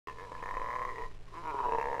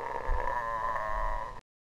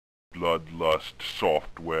bloodlust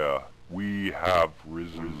software, we have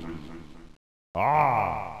risen.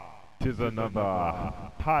 Ah, 'tis another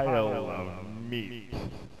pile of meat,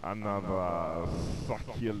 another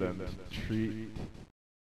succulent treat.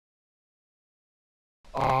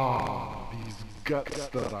 Ah, these guts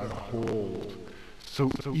that I hold, so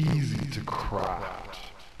easy to craft,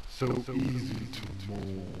 so easy to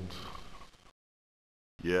mold.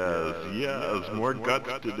 Yes, more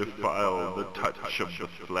guts to defile, the touch of the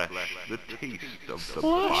flesh, the taste of the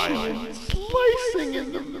bile. Slicing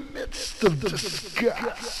in the midst of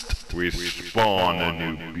disgust. We spawn a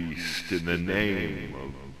new beast in the name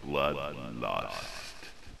of bloodlust.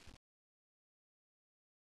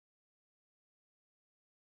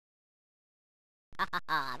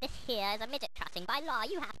 This here is a midget crossing. By law,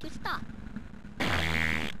 you have to stop.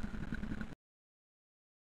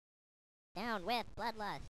 Down with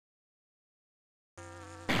bloodlust.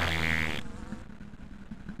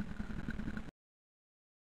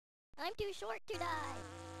 I'm too short to die.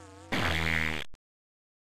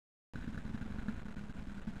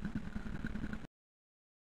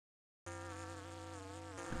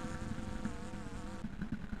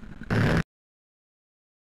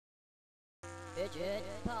 Midget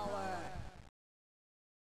power.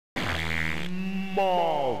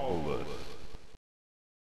 Marvelous.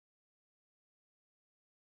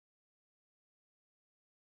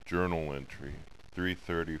 Journal entry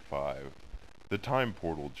 335. The time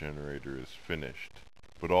portal generator is finished,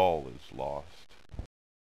 but all is lost.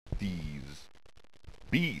 These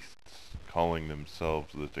beasts, calling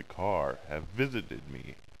themselves the Takar, have visited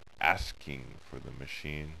me, asking for the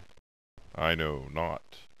machine. I know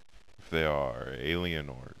not if they are alien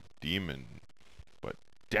or demon, but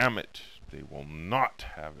damn it, they will not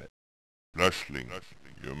have it. Fleshling,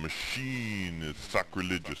 your machine is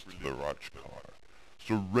sacrilegious to the Rajkar.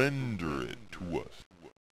 Surrender it to us.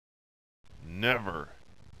 Never.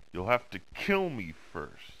 You'll have to kill me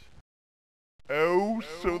first. Oh,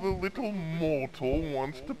 so the little mortal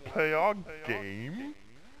wants to play our game?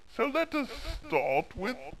 So let us start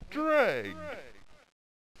with drag.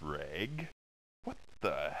 Drag? What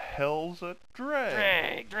the hell's a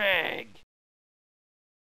drag? Drag.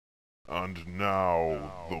 And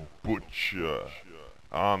now the butcher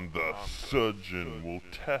and the surgeon will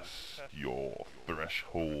test your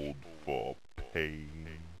threshold for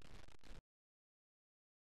pain.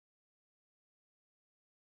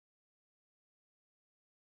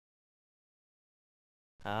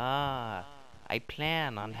 Ah, I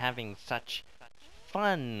plan on having such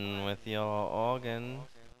fun with your organs.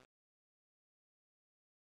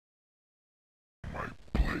 My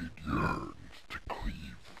blade yearns to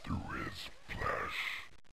cleave through his flesh.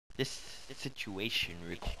 This situation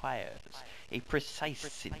requires a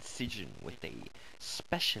precise incision with a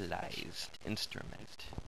specialized instrument.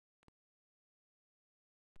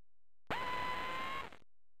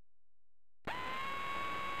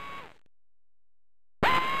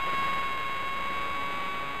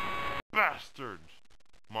 Bastards!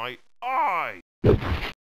 My eye!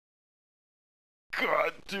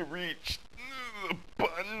 Got to reach the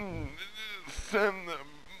button. Send them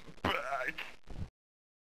back.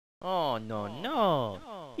 Oh,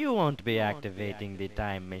 no. You won't be activating the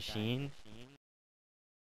time machine.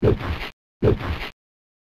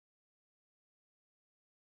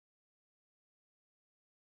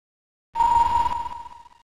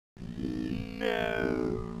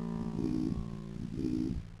 No!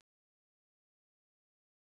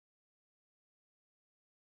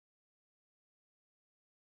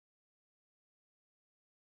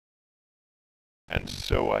 And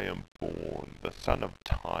so I am born, the son of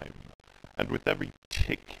time, and with every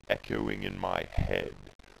tick echoing in my head,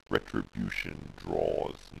 retribution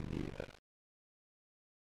draws near.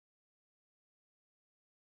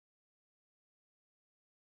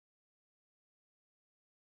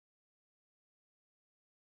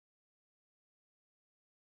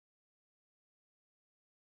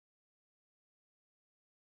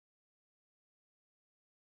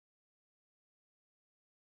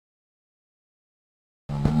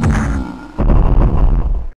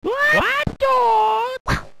 What? Dog?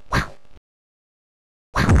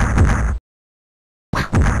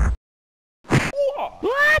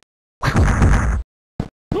 What?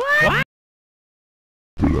 What?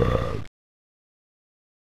 Blood.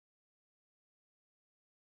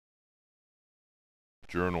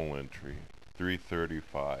 Journal entry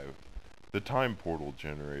 335. The time portal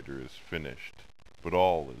generator is finished, but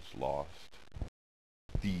all is lost.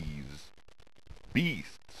 These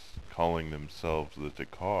beasts, calling themselves the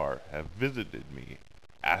Takar, have visited me,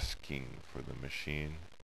 asking for the machine.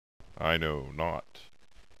 I know not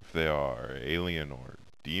if they are alien or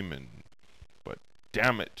demon, but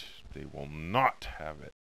damn it, they will not have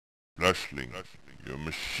it. Fleshling, your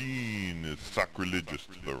machine is sacrilegious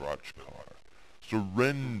to the Rajkar.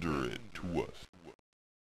 Surrender it to us.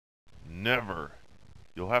 Never.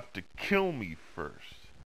 You'll have to kill me first.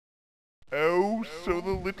 Oh, so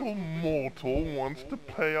the little mortal wants to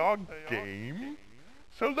play our game?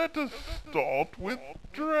 So let us start with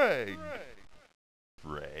drag.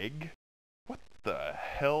 Drag? What the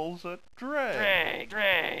hell's a drag?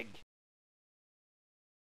 Drag.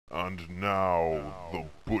 And now the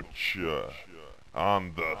butcher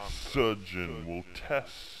and the surgeon will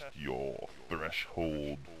test your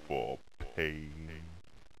threshold for pain.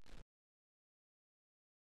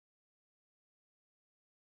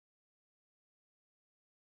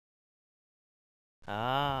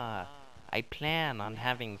 I plan on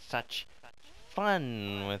having such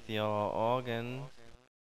fun with your organs.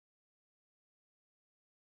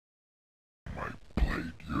 My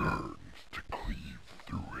blade yearns to cleave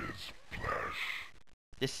through his flesh.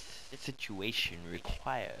 This situation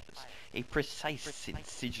requires a precise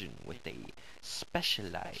incision with a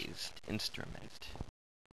specialized instrument.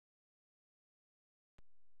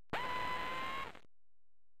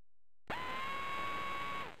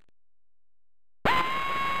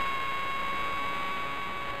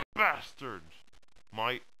 Bastards!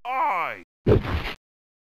 My eye! Got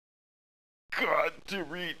to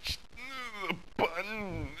reach the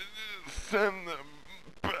button. Send them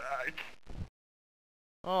back.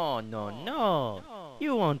 Oh, no.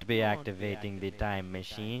 You won't be activating the time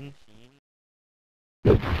machine.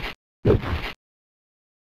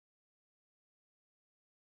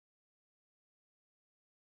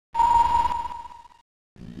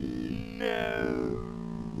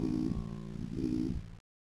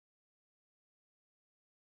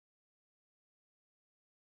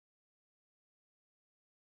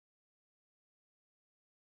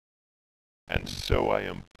 And so I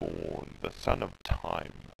am born, the son of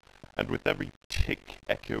time, and with every tick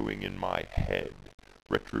echoing in my head,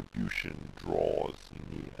 retribution draws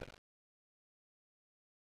near.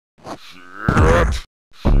 Shit!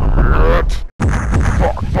 Shit!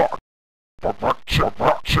 Fuck! Fuck! Fuck! Fuck! Shit!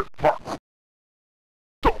 Fuck! Shit! Fuck!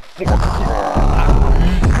 The fuck!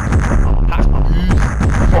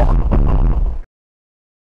 Fuck!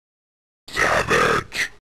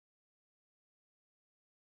 Savage!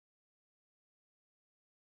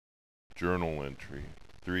 Journal entry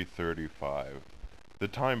 335. The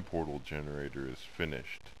time portal generator is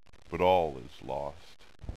finished, but all is lost.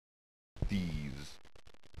 These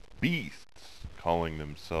beasts, calling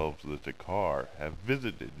themselves the Takar, have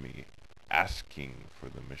visited me, asking for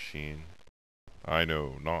the machine. I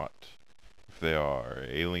know not if they are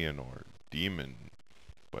alien or demon,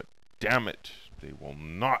 but damn it, they will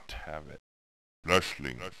not have it.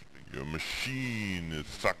 Fleshling, your machine is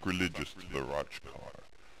sacrilegious to the Rajkar.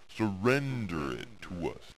 Surrender it to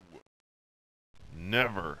us.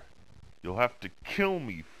 Never. You'll have to kill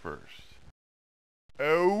me first.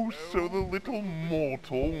 Oh, so the little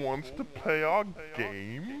mortal wants to play our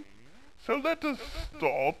game? So let us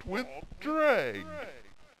start with drag.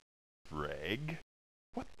 Drag?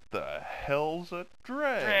 What the hell's a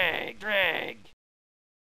drag? Drag.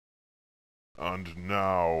 And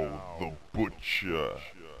now the butcher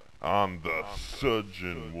and the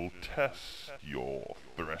surgeon will test your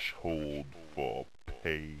threshold for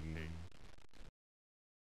pain.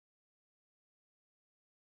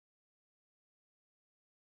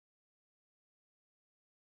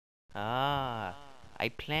 I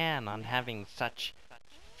plan on having such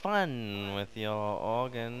fun with your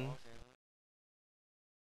organs.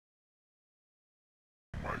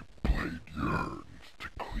 My blade yearns to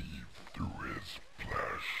cleave through his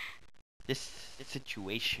flesh. This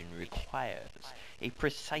situation requires a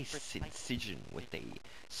precise incision with a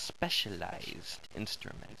specialized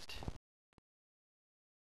instrument.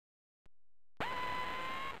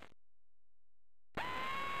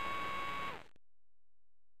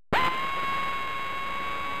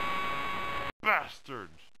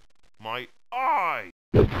 Bastards! My eye!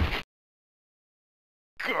 Got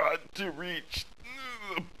to reach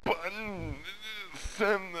the button.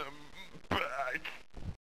 Send them back.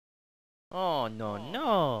 Oh,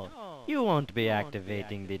 no. You won't be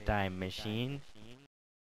activating the time machine.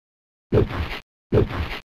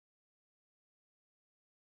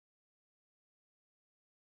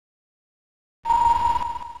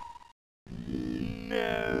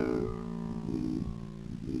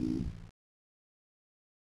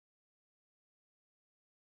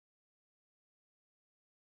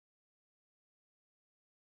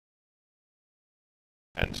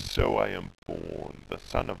 And so I am born, the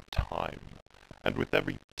son of time, and with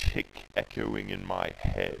every tick tick echoing in my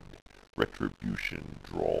head, retribution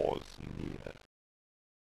draws near.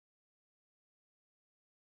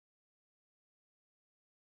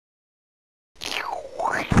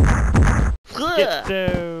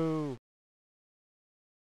 Ditto!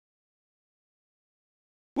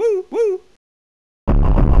 Woo! Woo!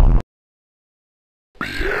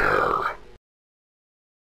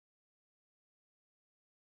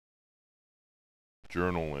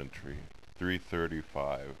 Journal entry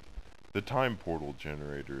 335. The time portal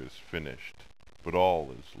generator is finished, but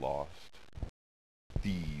all is lost.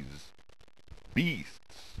 These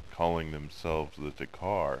beasts, calling themselves the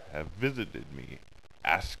Dakar, have visited me,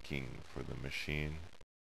 asking for the machine.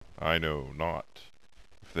 I know not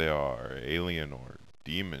if they are alien or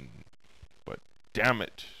demon, but damn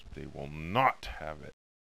it, they will not have it.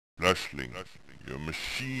 Fleshling, your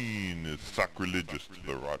machine is sacrilegious to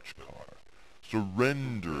the Rajkar.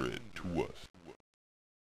 Surrender it to us.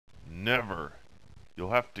 Never.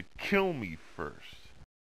 You'll have to kill me first.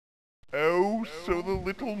 Oh, so the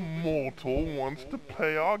little mortal wants to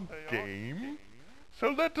play our game?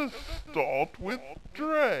 So let us start with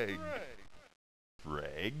drag.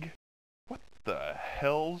 Drag? What the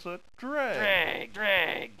hell's a drag?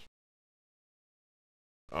 Drag!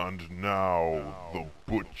 And now the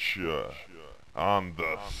butcher and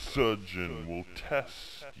the surgeon will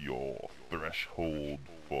test your threshold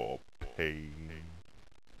for pain.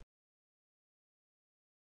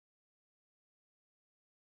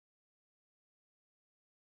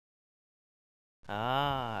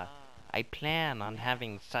 Ah, I plan on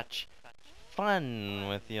having such fun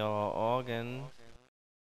with your organs.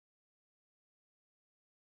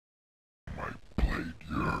 My blade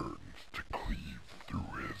yearns to cleave through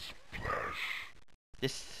his flesh.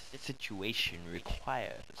 This situation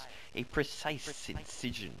requires a precise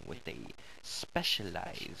incision with a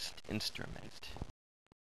specialized instrument.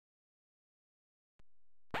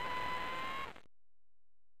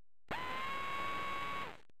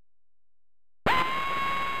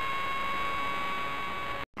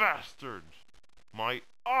 Bastards! My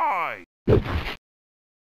eye! Got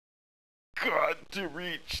to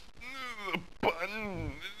reach the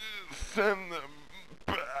button. Send them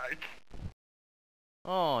back.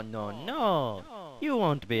 Oh, no. You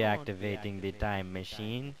won't be activating the time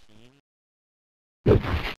machine.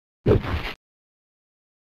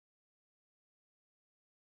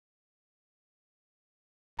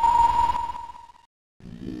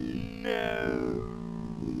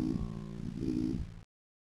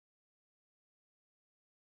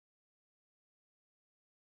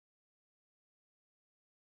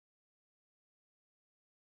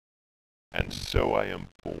 And so I am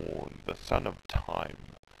born, the son of time,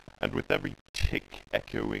 and with every tick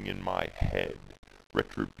echoing in my head,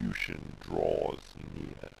 retribution draws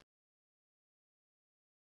near.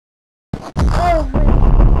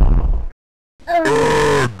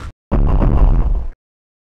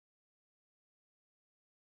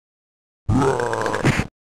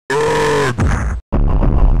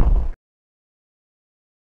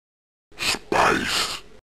 Spice!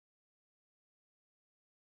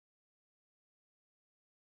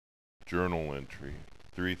 Journal entry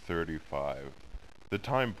 335. The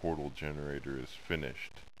time portal generator is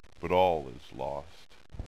finished, but all is lost.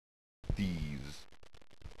 These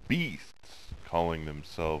beasts, calling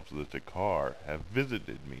themselves the Dakar, have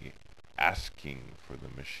visited me, asking for the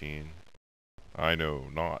machine. I know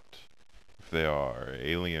not if they are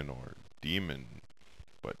alien or demon,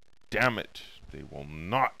 but damn it, they will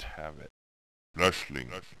not have it.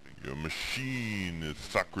 Fleshling, your machine is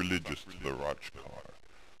sacrilegious to the Rajkar.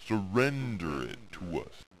 Surrender it to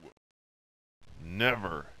us.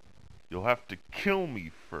 Never. You'll have to kill me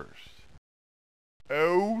first.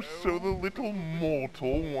 Oh, so the little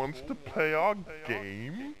mortal wants to play our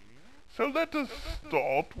game? So let us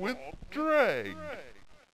start with drag.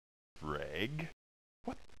 Drag?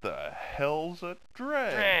 What the hell's a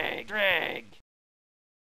drag? Drag!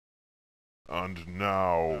 And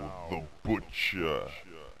now the butcher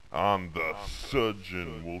and the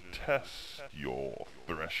surgeon will test your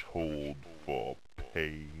threshold for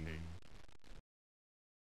pain.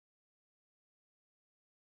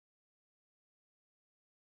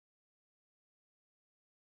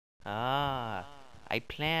 Ah, I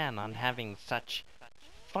plan on having such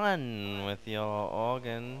fun with your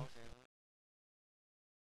organs.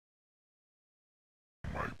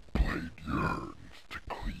 My blade yearns to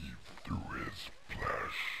cleave through his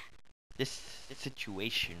flesh. This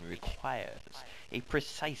situation requires a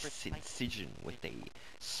precise incision with a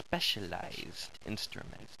specialized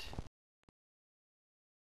instrument.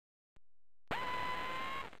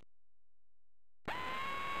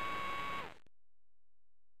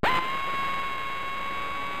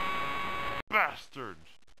 Bastards!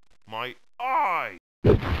 My eye!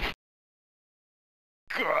 Got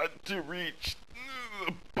to reach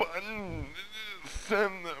the button.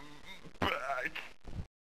 Send them back.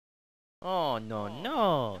 Oh,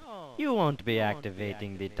 no. You won't be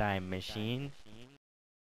activating the time machine.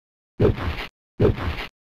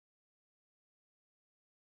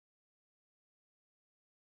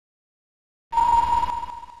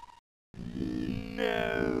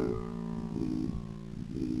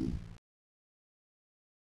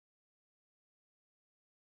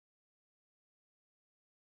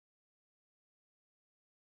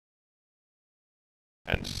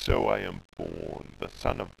 And so I am born, the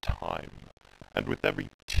son of time, and with every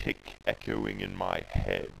tick echoing in my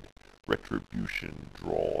head, retribution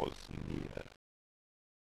draws near.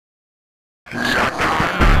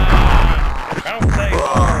 I'll say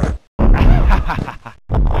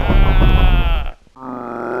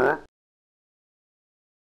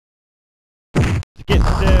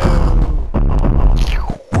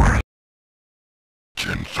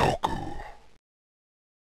Jinsoku.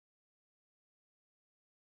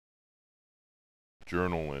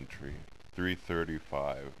 Journal entry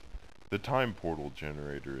 335. The time portal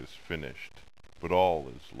generator is finished, but all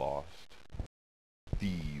is lost.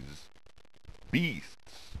 These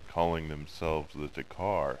beasts, calling themselves the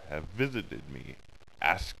Takar, have visited me,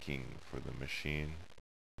 asking for the machine.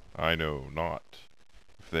 I know not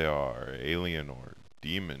if they are alien or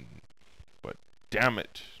demon, but damn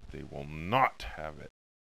it, they will not have it.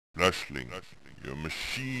 Fleshling, your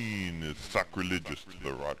machine is sacrilegious to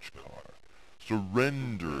the Rajkar.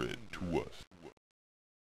 Surrender it to us.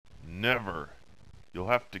 Never. You'll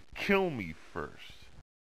have to kill me first.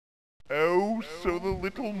 Oh, so the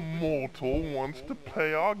little mortal wants to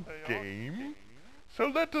play our game?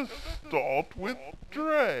 So let us start with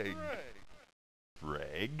drag.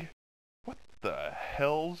 Drag? What the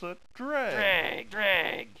hell's a drag?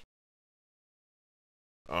 Drag.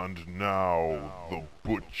 And now the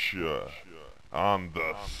butcher and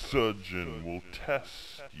the surgeon will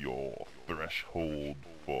test your threshold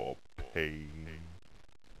for pain.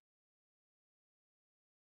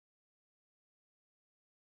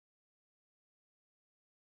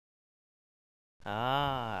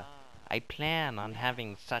 I plan on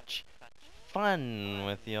having such fun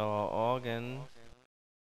with your organs.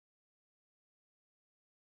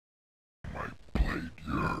 My blade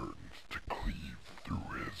yearns to cleave through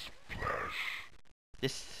his flesh.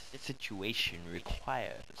 This situation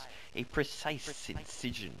requires a precise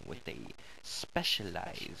incision with a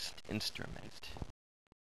specialized instrument.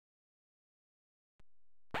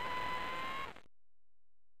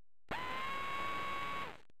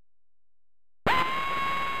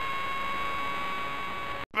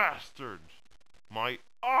 Bastards! My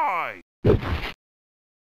eye!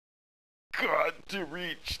 Got to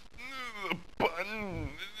reach the button.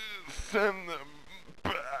 Send them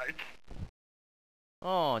back.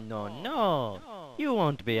 Oh, no. You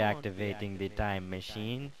won't be activating the time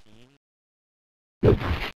machine.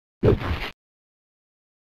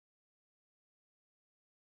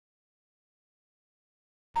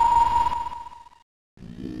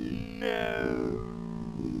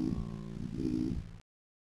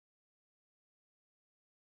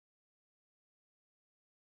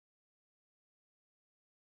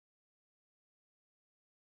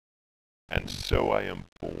 And so I am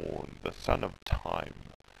born, the son of time,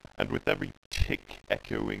 and with every tick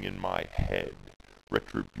echoing in my head,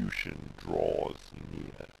 retribution draws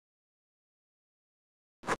near.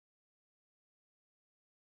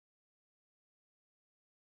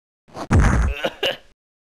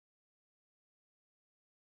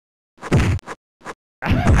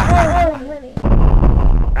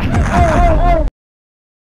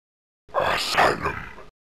 Asylum.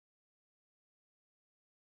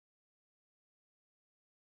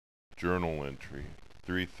 Journal entry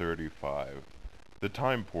 335. The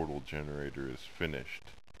time portal generator is finished,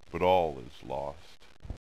 but all is lost.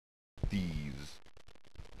 These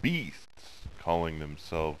beasts, calling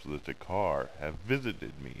themselves the Takar, have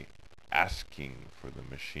visited me, asking for the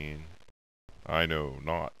machine. I know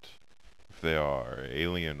not if they are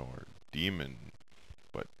alien or demon,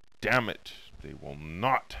 but damn it, they will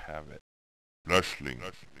not have it. Fleshling,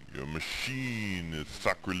 your machine is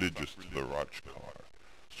sacrilegious to the Rajkar.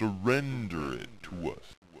 Surrender it to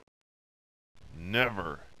us.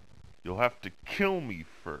 Never. You'll have to kill me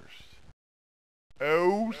first.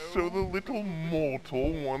 Oh, so the little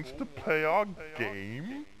mortal wants to play our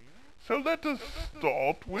game? So let us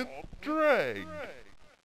start with drag.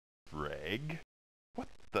 Drag? What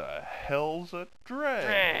the hell's a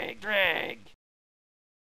drag? Drag.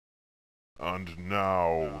 And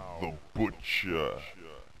now the butcher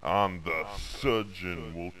and the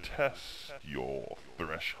surgeon will test your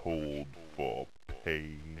threshold for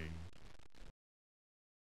pain.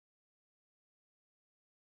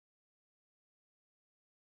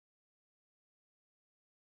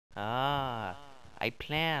 Ah, I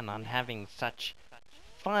plan on having such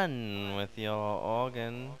fun with your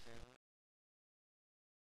organs.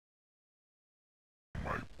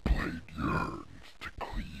 My blade yearns to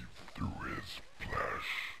cleave through his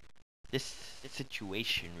flesh. This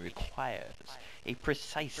situation requires a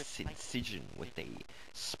precise incision with a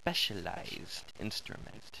specialized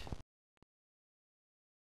instrument.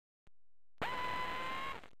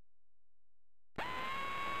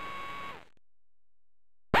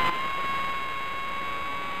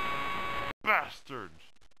 Bastards!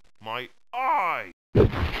 My eye!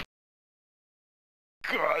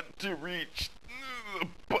 Got to reach the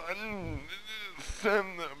button.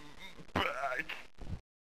 Send them back.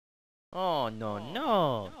 Oh,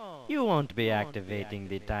 no. You won't be activating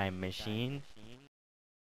the time machine.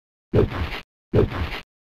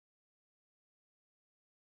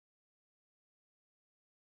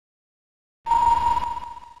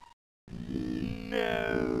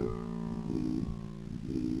 No.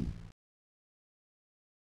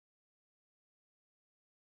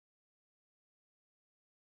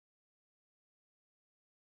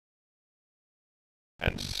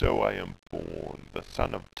 And so I am born, the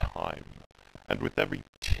son of time, and with every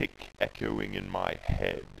tick echoing in my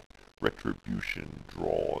head, retribution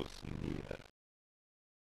draws near.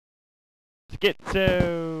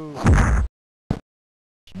 Schizo!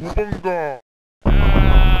 Bunga!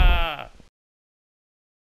 Ah!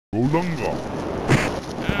 Golunga!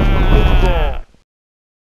 Ah!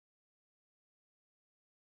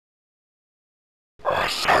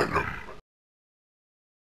 Asylum!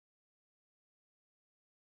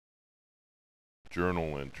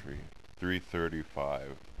 Journal entry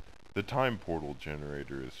 335. The time portal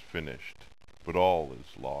generator is finished, but all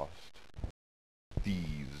is lost.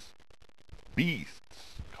 These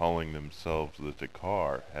beasts, calling themselves the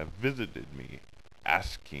Takar, have visited me,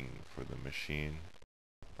 asking for the machine.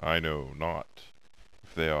 I know not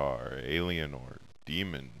if they are alien or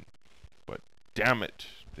demon, but damn it,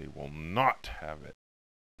 they will not have it.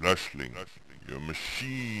 Fleshling, your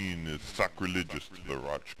machine is sacrilegious to the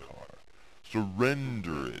Rajkar.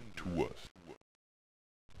 Surrender it to us.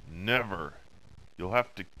 Never. You'll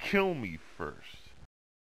have to kill me first.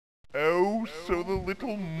 Oh, so the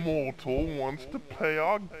little mortal wants to play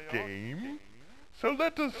our game? So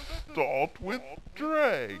let us start with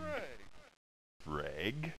drag.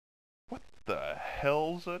 Drag? What the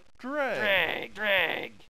hell's a drag?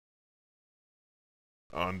 Drag!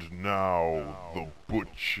 And now the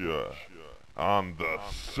butcher and the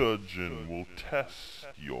surgeon will test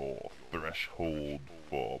your threshold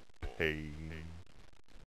for pain.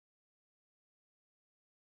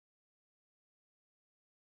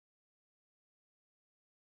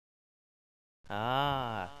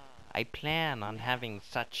 Ah, I plan on having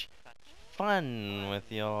such fun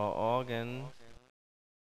with your organs.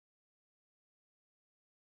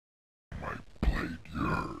 My blade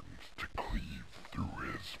yearns to cleave through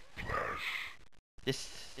his flesh.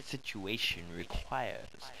 This situation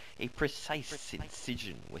requires a precise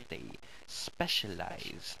incision with a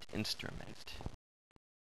specialized instrument.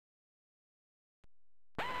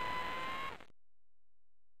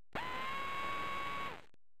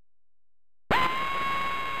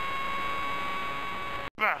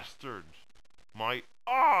 Bastards! My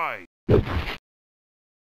eye!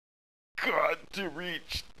 Got to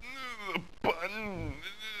reach the button.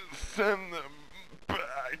 Send them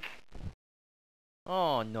back.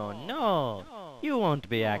 Oh, no. You won't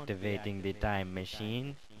be activating the time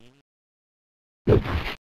machine.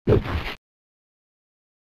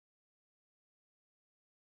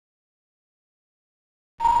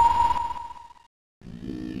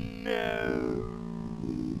 No.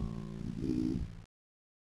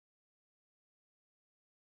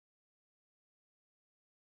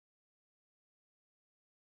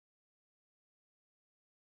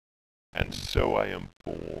 And so I am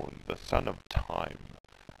born, the son of time,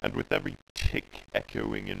 and with every tick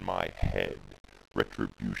echoing in my head,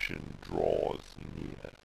 retribution draws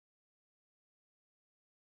near.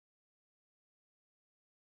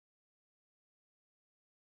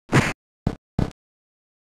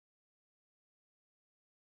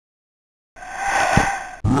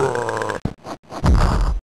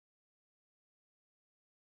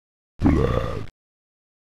 Blood.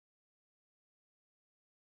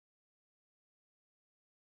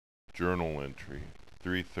 Journal entry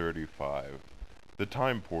 335. The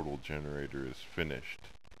time portal generator is finished,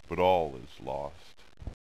 but all is lost.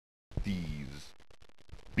 These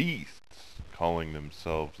beasts, calling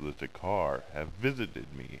themselves the Takar, have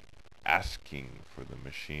visited me, asking for the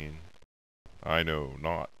machine. I know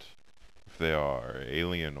not if they are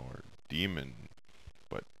alien or demon,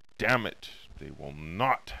 but damn it, they will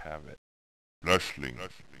not have it. Fleshling,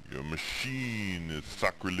 your machine is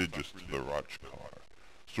sacrilegious to the Rajkar.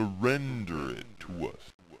 Surrender it to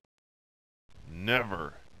us.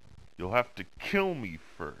 Never. You'll have to kill me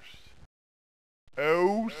first.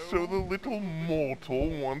 Oh, so the little mortal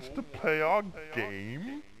wants to play our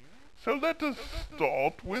game? So let us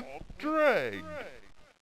start with Dreg.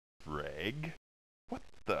 Dreg? What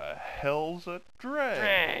the hell's a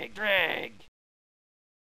dreg? Drag.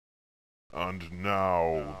 And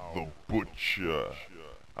now the butcher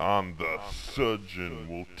and the surgeon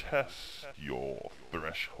will test your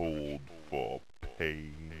threshold for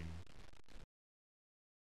pain.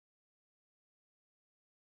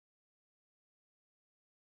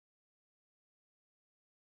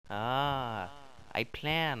 Ah, I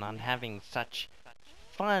plan on having such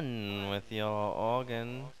fun with your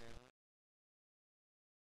organs.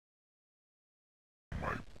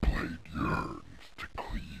 My blade yearns to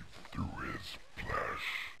cleave through his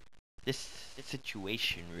flesh. This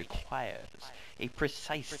situation requires a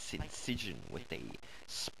precise incision with a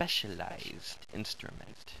specialized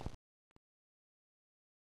instrument.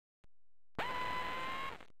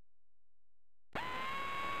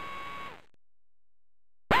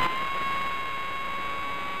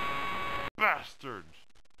 Bastards!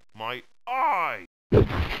 My eye!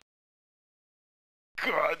 Got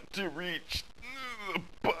to reach the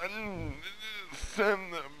button.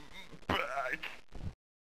 Send them back.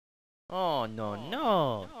 Oh,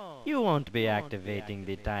 no. You won't be activating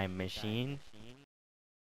the time machine.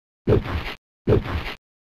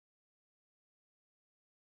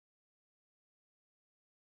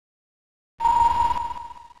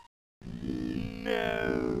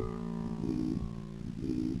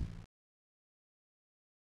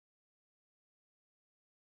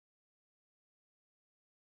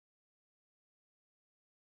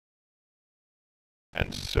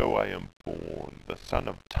 And so I am born, the son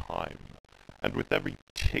of time, and with every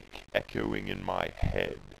tick echoing in my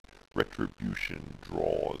head, retribution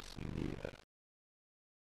draws near.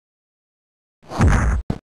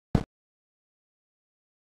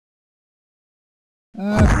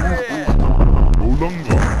 No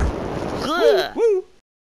longer.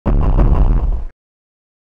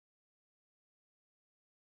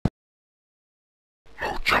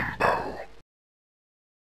 No jumbo.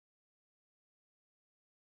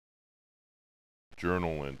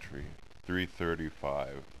 Journal entry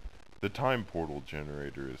 335. The time portal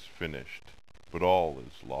generator is finished, but all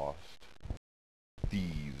is lost.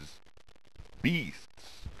 These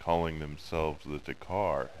beasts, calling themselves the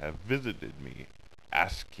Takar, have visited me,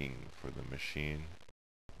 asking for the machine.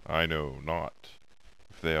 I know not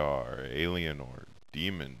if they are alien or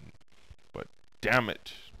demon, but damn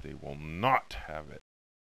it, they will not have it.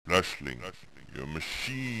 Fleshling, your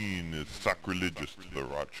machine is sacrilegious to the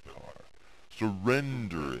Rajkar.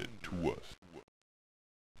 Surrender it to us.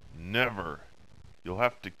 Never. You'll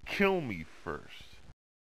have to kill me first.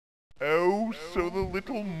 Oh, so the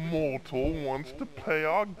little mortal wants to play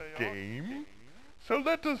our game? So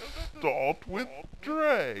let us start with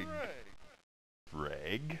Dreg.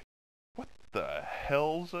 Dreg? What the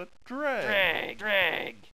hell's a dreg?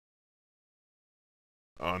 Drag.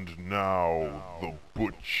 And now the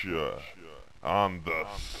butcher and the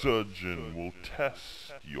surgeon will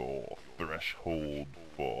test your threshold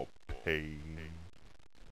for pain.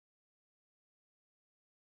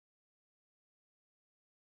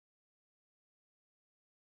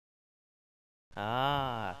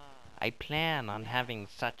 Ah, I plan on having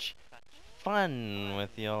such fun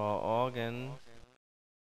with your organs.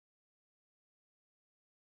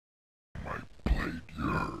 My blade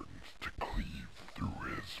yearns to cleave through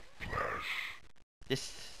his flesh.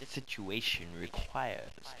 This situation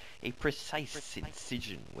requires a precise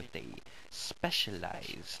incision with a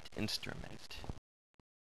specialized instrument.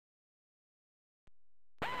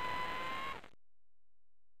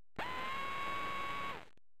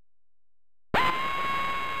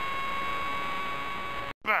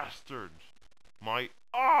 Bastards! My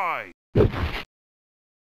eye!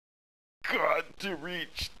 Got to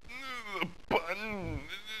reach the button.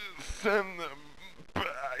 Send them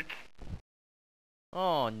back.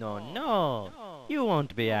 Oh, no. You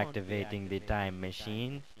won't be activating the time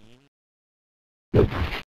machine.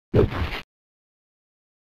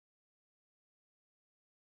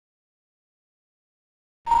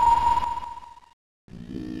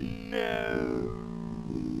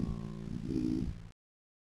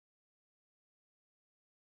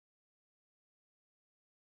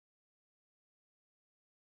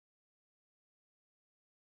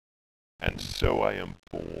 And so I am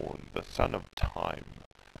born, the son of time,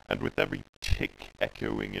 and with every tick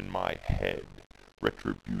echoing in my head,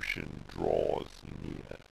 retribution draws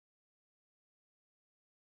near.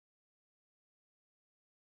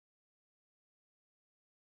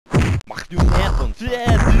 Mach du Erdung! Tu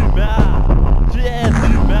es humain! Tu es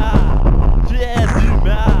humain! Tu es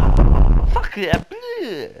humain! Fuck yeah,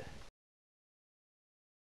 bleu!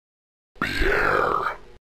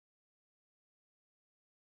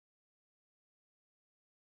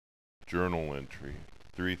 Journal entry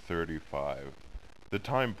 335. The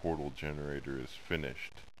time portal generator is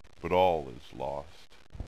finished, but all is lost.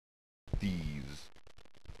 These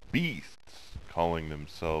beasts, calling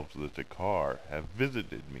themselves the Takar, have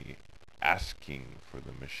visited me, asking for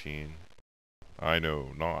the machine. I know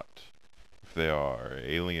not if they are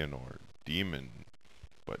alien or demon,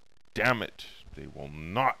 but damn it, they will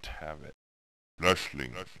not have it.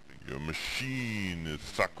 Fleshling, your machine is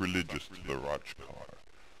sacrilegious to the Rajkar.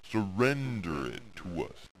 Surrender it to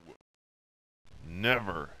us.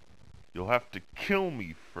 Never. You'll have to kill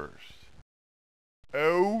me first.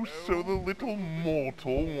 Oh, so the little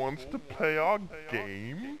mortal wants to play our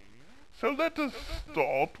game? So let us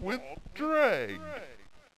start with drag.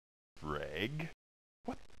 Drag?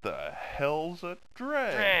 What the hell's a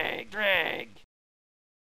drag? Drag!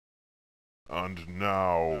 And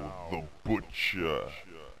now the butcher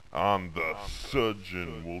and the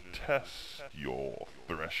surgeon will test your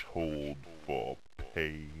threshold for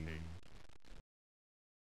pain.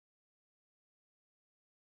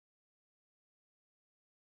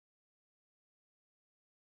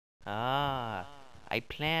 Ah, I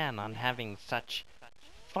plan on having such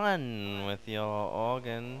fun with your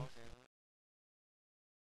organs.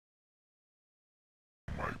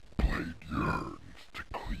 My blade yearns to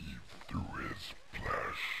cleave through his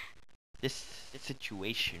flesh. This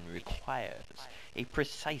situation requires a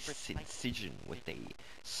precise incision with a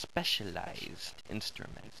specialized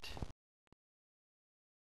instrument.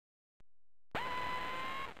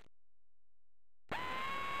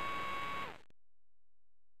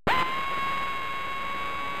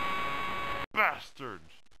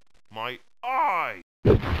 Bastards! My eye!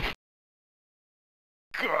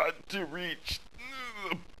 Got to reach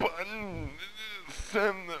the button.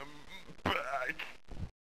 Send them back.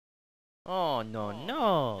 Oh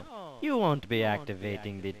no, you won't be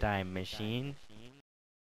activating the time machine.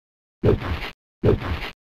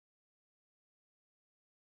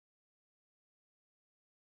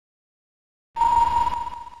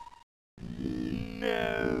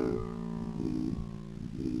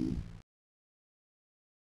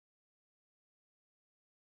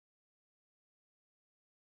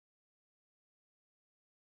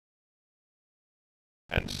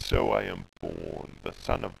 And so I am born, the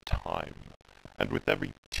son of time, and with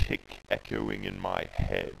every tick echoing in my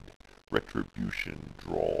head, retribution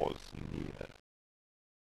draws near.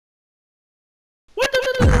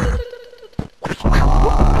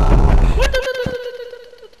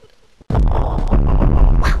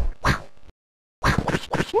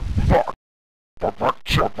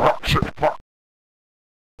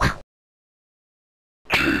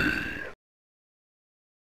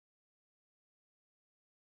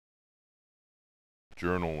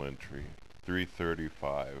 Journal entry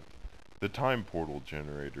 335. The time portal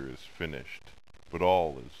generator is finished, but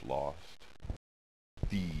all is lost.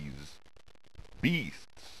 These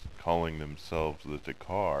beasts, calling themselves the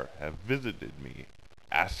Takar, have visited me,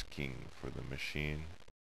 asking for the machine.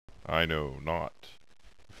 I know not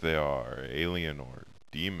if they are alien or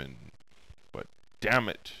demon, but damn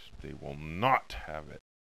it, they will not have it.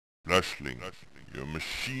 Fleshling, your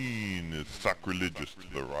machine is sacrilegious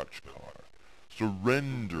to the Rajkar.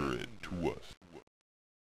 Surrender it to us.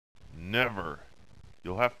 Never.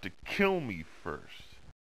 You'll have to kill me first.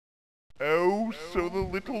 Oh, so the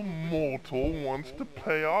little mortal wants to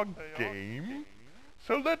play our game?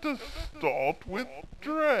 So let us start with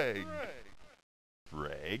drag.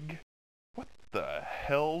 Drag? What the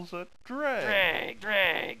hell's a drag?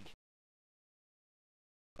 Drag!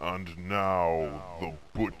 And now the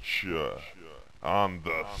butcher and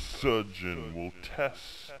the surgeon will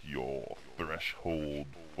test your threshold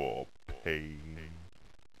for pain.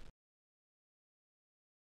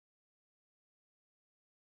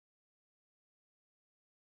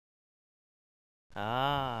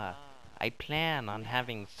 Ah, I plan on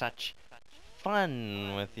having such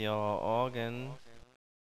fun with your organs.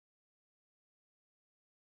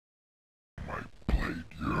 My blade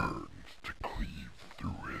yearns to cleave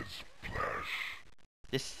through his flesh.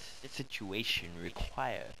 This situation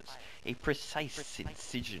requires a precise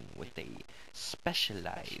incision with a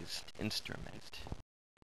specialized instrument.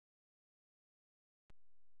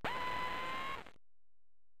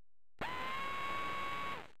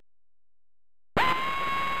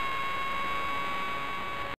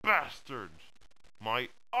 Bastards! My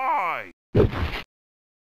eye! Got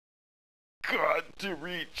to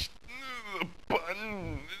reach the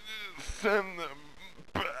button. Send them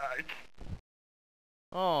back.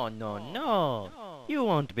 Oh, no. You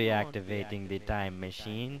won't be activating the time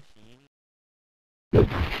machine.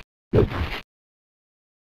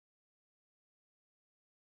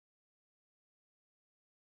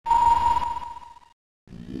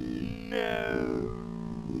 No.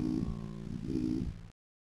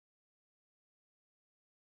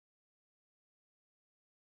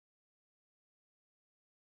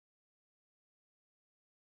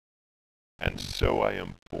 And so I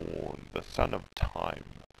am born, the son of time,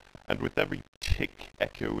 and with every tick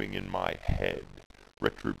echoing in my head,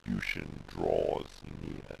 retribution draws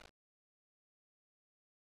near.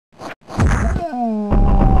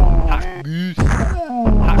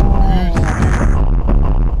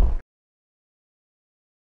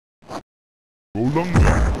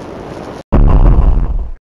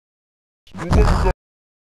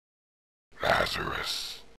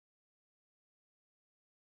 Lazarus.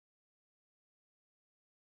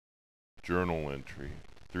 Journal entry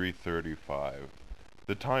 335.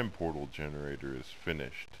 The time portal generator is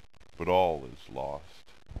finished, but all is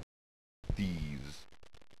lost. These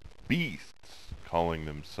beasts, calling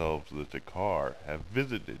themselves the Takar, have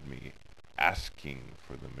visited me, asking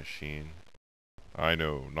for the machine. I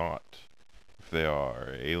know not if they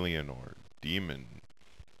are alien or demon,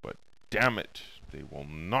 but damn it, they will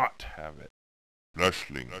not have it.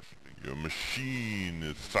 Fleshling, your machine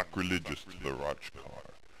is sacrilegious to the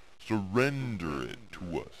Rajkar. Surrender it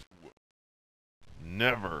to us.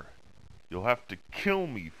 Never. You'll have to kill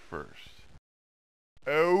me first.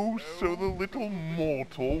 Oh, so the little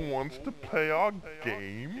mortal wants to play our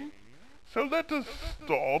game? So let us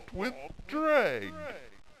start with Dreg.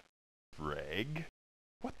 Dreg?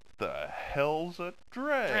 What the hell's a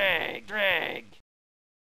dreg? Drag.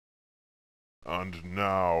 And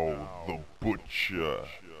now the butcher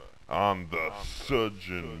and the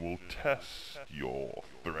surgeon will test your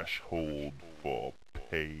threshold for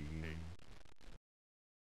pain.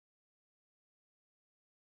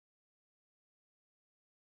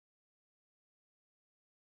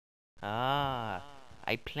 Ah,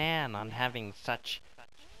 I plan on having such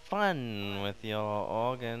fun with your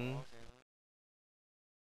organs.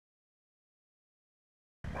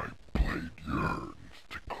 My blade yearns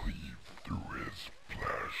to cleave through his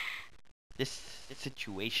flesh. This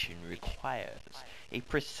situation requires a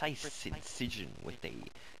precise incision with a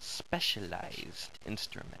specialized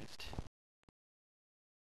instrument.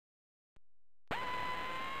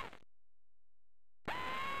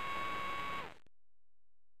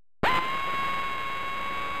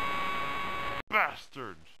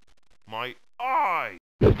 Bastards! My eye!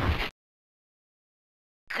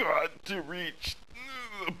 Got to reach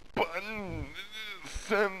the button.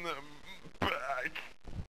 Send them back.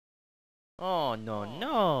 Oh,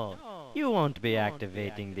 no. You won't be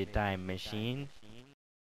activating the time machine.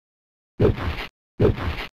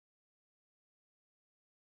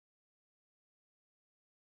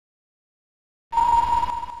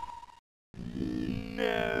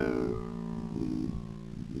 No.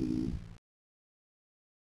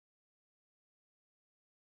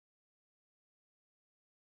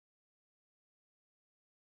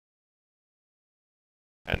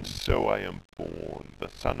 And so I am born, the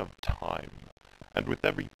son of time, and with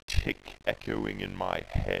every tick echoing in my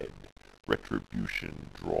head,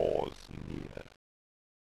 retribution draws near.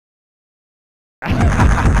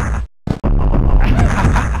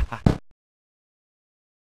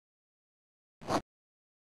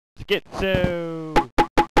 Schizo!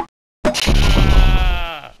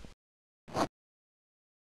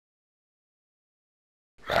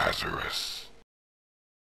 Lazarus.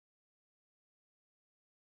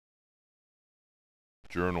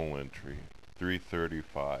 Journal entry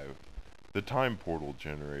 335. The time portal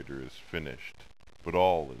generator is finished, but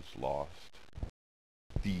all is lost.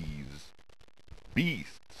 These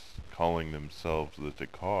beasts, calling themselves the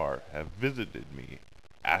Takar, have visited me,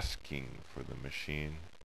 asking for the machine.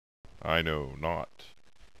 I know not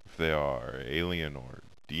if they are alien or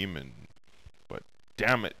demon, but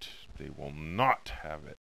damn it, they will not have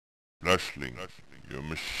it. Fleshling, your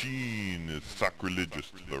machine is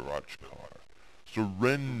sacrilegious to the Rajkar.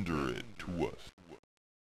 Surrender it to us.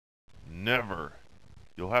 Never.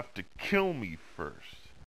 You'll have to kill me first.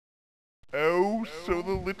 Oh, so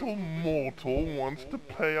the little mortal wants to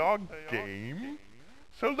play our game?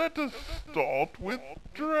 So let us start with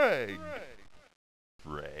Dreg.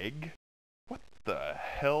 Dreg? What the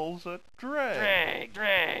hell's a dreg?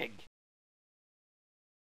 Drag.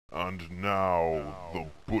 And now the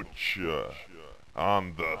butcher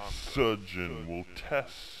and the surgeon will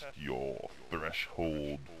test your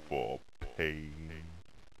threshold for pain.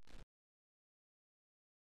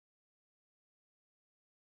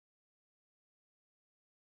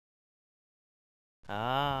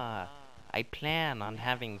 Ah, I plan on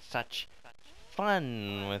having such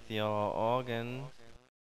fun with your organs.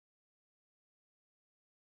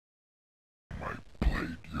 My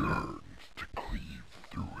blade yearns to cleave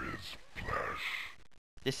through his flesh.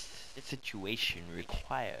 This situation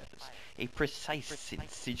requires a precise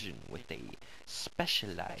incision with a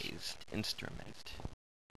specialized instrument.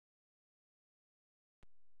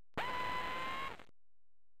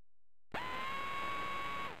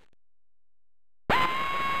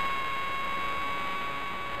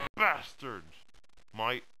 Bastards!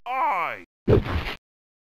 My eye! Got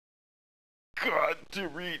to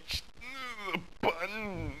reach the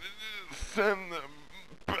button. Send them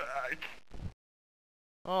back.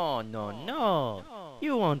 Oh, no.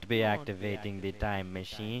 You won't be activating the time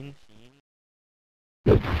machine.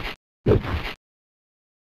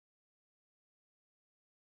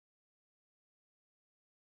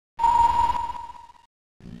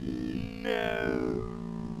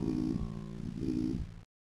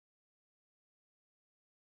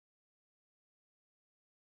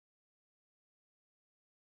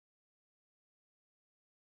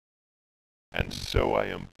 And so I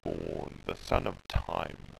am born, the son of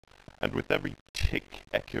time, and with every tick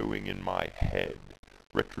echoing in my head,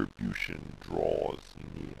 retribution draws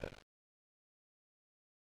near.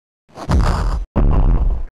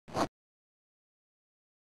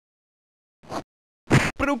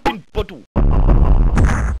 Broken bottle!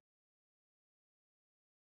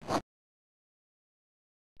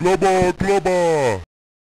 Glubber, glubber!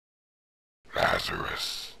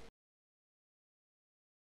 Lazarus.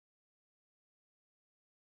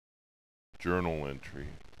 Journal entry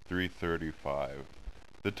 335.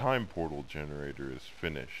 The time portal generator is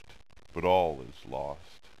finished, but all is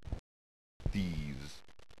lost. These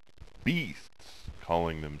beasts,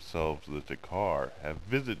 calling themselves the Takar, have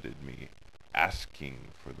visited me, asking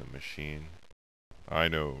for the machine. I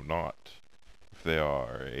know not if they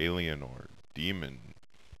are alien or demon,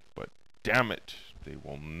 but damn it, they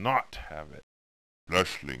will not have it.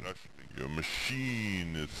 Fleshling, your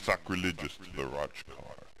machine is sacrilegious to the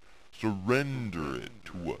Rajkar. Surrender it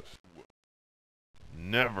to us.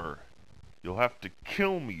 Never. You'll have to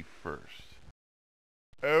kill me first.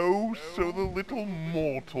 Oh, so the little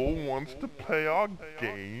mortal wants to play our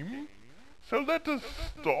game? So let us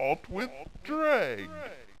start with drag.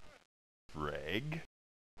 Drag?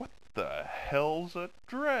 What the hell's a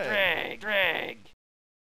drag? Drag!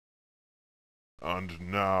 And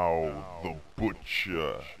now the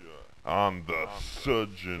butcher and the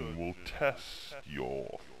surgeon will test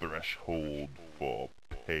your threshold for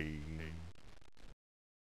pain.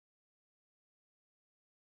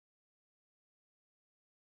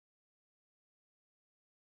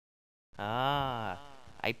 Ah,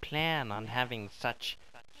 I plan on having such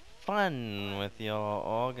fun with your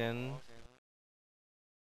organs.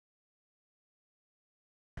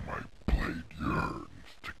 My blade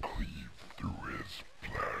yearns to cleave through his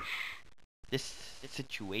flesh. This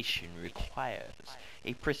situation requires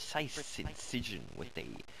a precise incision with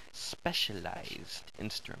a specialized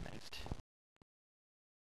instrument.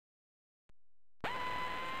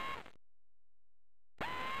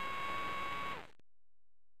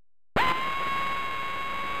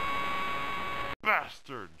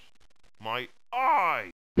 Bastards! My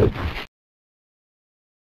eye! Got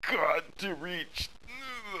to reach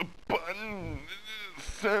the button.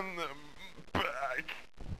 Send them back.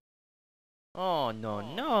 Oh,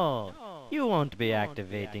 no. You won't be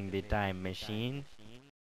activating the time machine.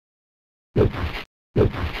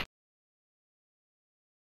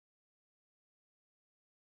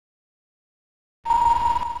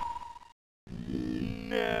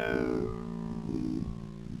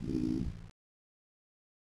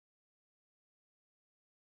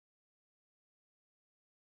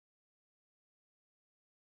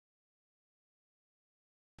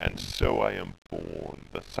 And so I am born,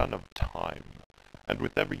 the son of time, and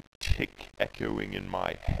with every tick echoing in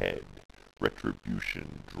my head,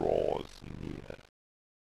 retribution draws near.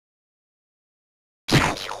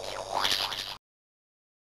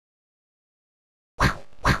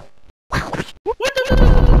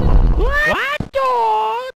 What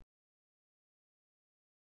dog?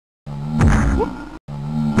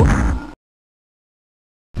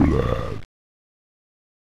 Blood.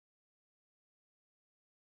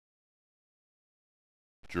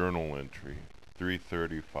 Journal entry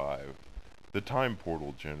 335. The time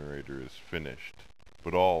portal generator is finished,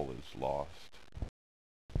 but all is lost.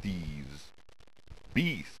 These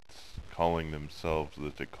beasts, calling themselves the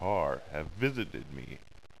Dakar, have visited me,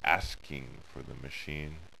 asking for the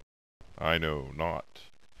machine. I know not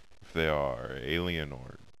if they are alien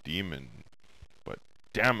or demon, but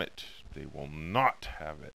damn it, they will not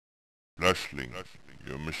have it. Fleshling,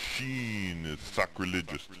 your machine is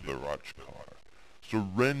sacrilegious to the Rajkar.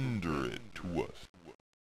 Surrender it to us.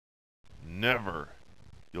 Never.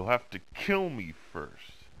 You'll have to kill me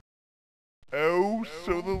first. Oh,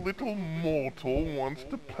 so the little mortal wants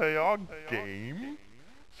to play our game?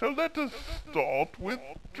 So let us start with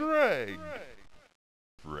drag.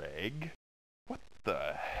 Drag? What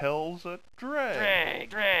the hell's a drag?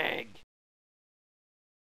 Drag.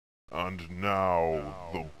 And now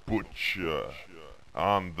the butcher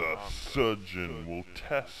and the surgeon will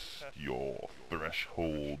test your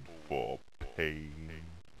threshold for pain.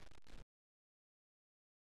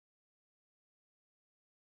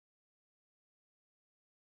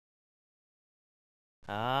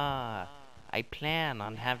 Ah, I plan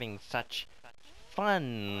on having such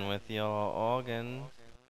fun with your organs.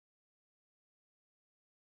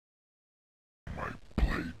 My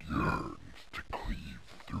blade yearns to cleave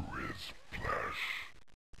through his flesh.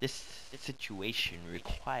 This situation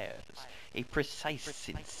requires a precise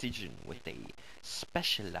incision with a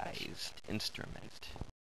specialized instrument.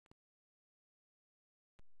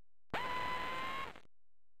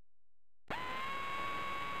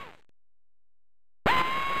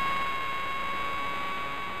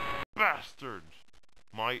 Bastards!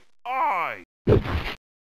 My eye!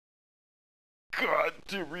 Got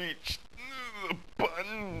to reach the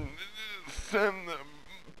button. Send them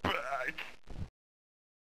back.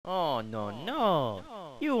 Oh,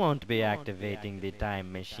 no. You won't be activating the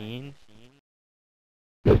time machine.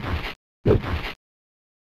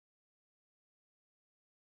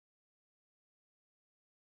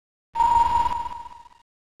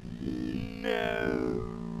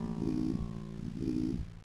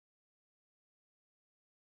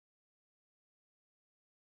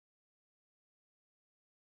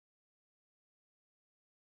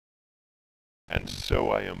 And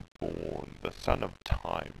so I am born, the son of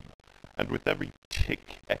time, and with every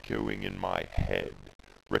tick echoing in my head,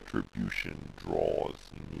 retribution draws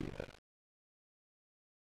near.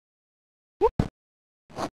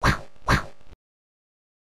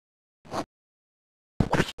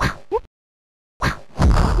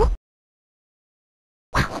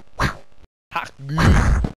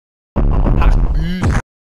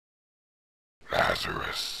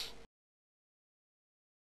 Lazarus.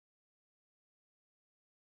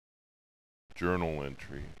 Journal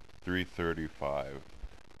entry 335.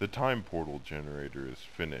 The time portal generator is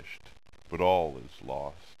finished, but all is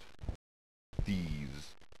lost.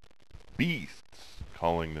 These beasts,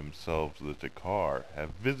 calling themselves the Dakar,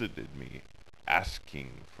 have visited me,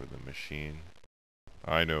 asking for the machine.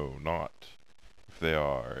 I know not if they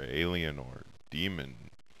are alien or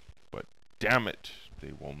demon, but damn it,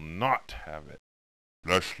 they will not have it.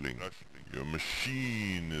 Fleshling, your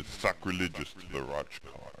machine is sacrilegious to the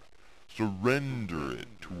Rajkar. Surrender it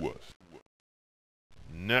to us.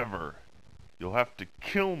 Never. You'll have to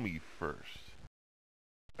kill me first.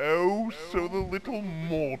 Oh, so the little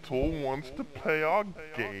mortal wants to play our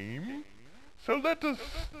game? So let us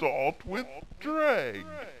start with drag.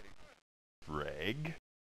 Drag?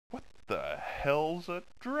 What the hell's a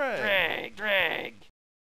drag? Drag.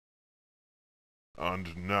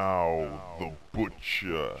 And now the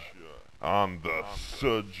butcher and the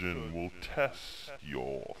surgeon will test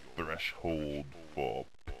your threshold for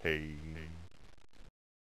pain.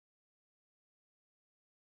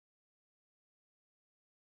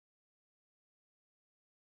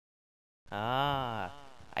 Ah,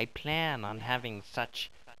 I plan on having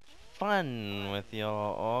such fun with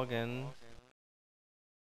your organs.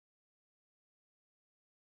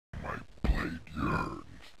 My blade yearns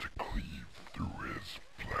to cleave through his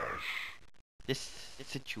flesh. This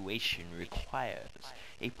situation requires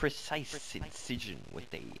a precise incision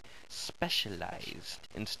with a specialized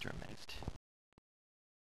instrument.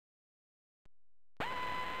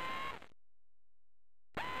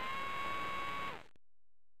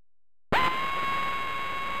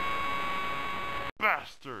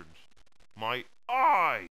 Bastards! My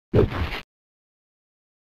eye! Got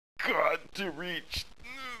to reach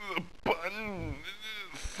the button.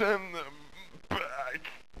 Send them back.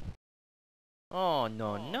 Oh,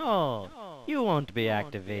 no. You won't be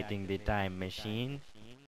activating the time machine.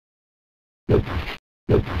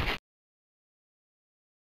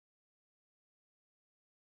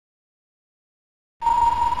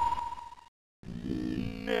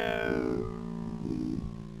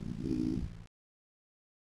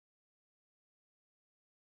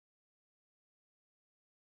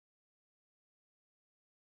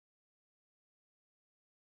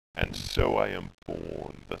 And so I am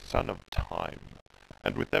born, the son of time,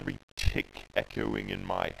 and with every tick echoing in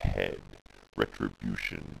my head,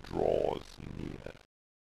 retribution draws near.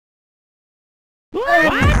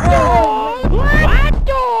 What dog? What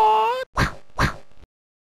dog?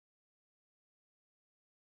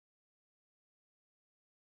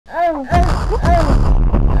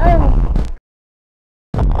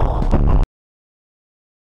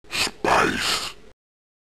 Spice!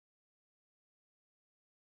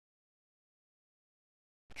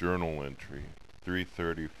 Journal entry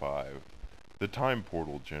 335. The time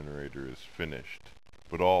portal generator is finished,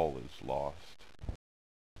 but all is lost.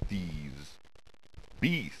 These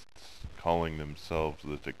beasts, calling themselves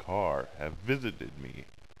the Takar, have visited me,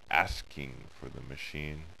 asking for the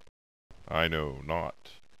machine. I know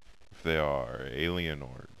not if they are alien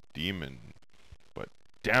or demon, but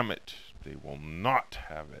damn it, they will not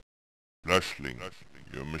have it. Fleshling,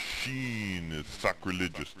 your machine is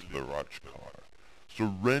sacrilegious to the Rajkar.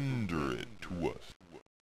 Surrender it to us.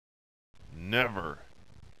 Never.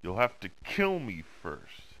 You'll have to kill me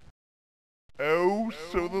first. Oh,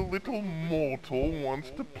 so the little mortal wants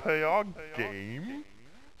to play our game?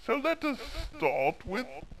 So let us start with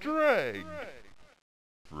drag.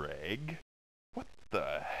 Drag? What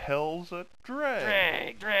the hell's a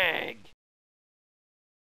drag? Drag.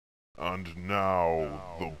 And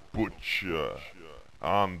now the butcher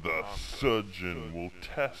and the surgeon will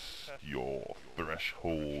test your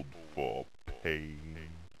threshold for pain.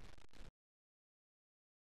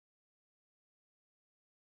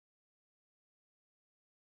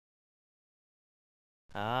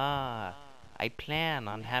 Ah, I plan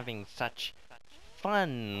on having such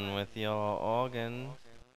fun with your organs.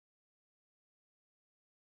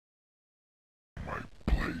 My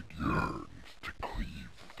blade yearns to cleave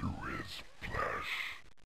through his flesh.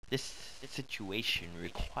 This situation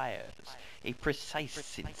requires a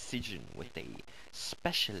precise incision with a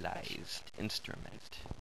specialized instrument.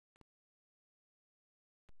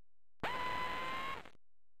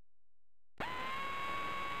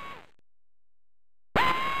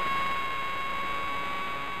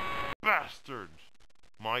 Bastards!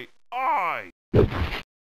 My eye!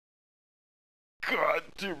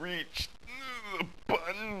 Got to reach the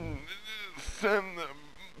button. Send them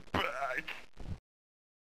back.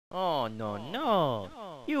 Oh,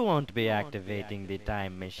 no. You won't be activating the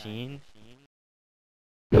time machine.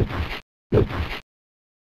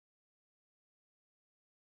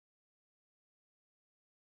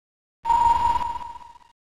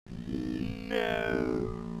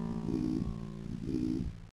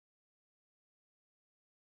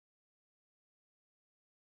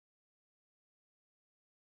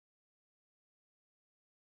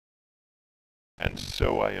 And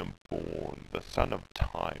so I am born, the son of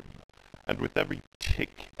time, and with every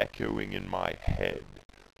tick echoing in my head,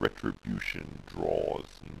 retribution draws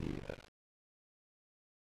near.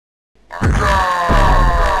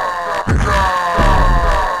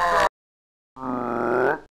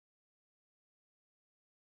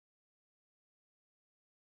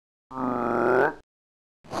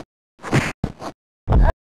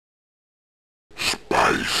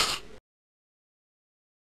 Spice!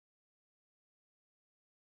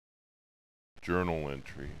 Journal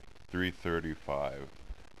entry 335.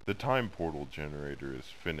 The time portal generator is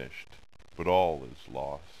finished, but all is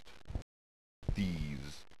lost.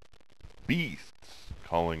 These beasts,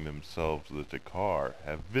 calling themselves the Takar,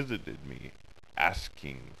 have visited me,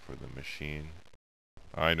 asking for the machine.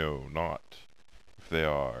 I know not if they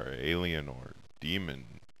are alien or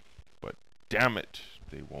demon, but damn it,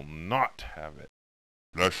 they will not have it.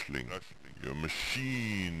 Fleshling, your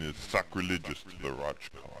machine is sacrilegious to the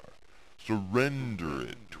Rajkar. Surrender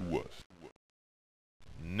it to us.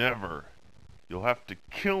 Never. You'll have to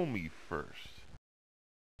kill me first.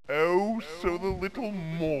 Oh, so the little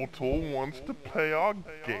mortal wants to play our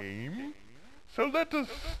game? So let us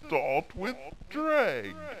start with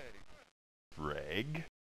drag. Drag?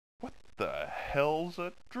 What the hell's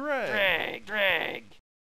a drag? Drag.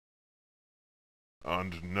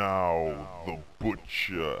 And now the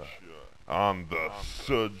butcher and the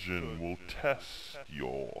surgeon will test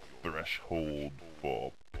your threshold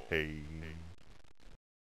for pain.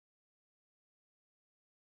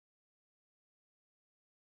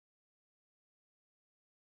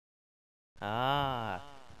 Ah,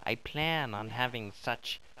 I plan on having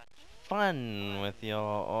such fun with your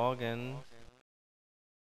organs.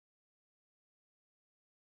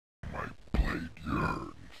 My blade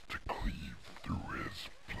yearns to cleave through his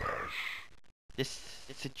flesh. This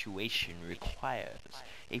situation requires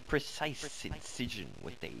a precise incision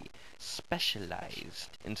with a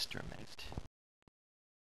specialized instrument.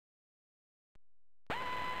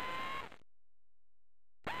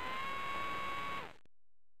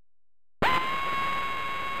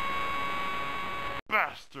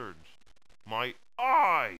 Bastards! My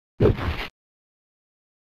eye! Got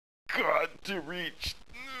to reach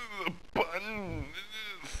the button.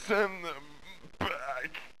 Send them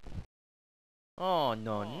back. Oh,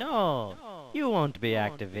 no. You won't be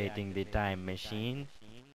activating the time machine.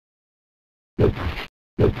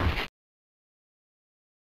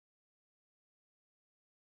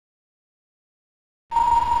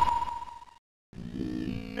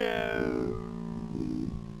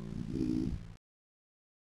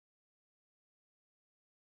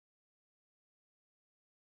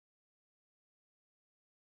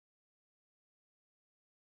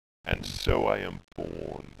 And so I am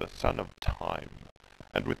born, the son of time,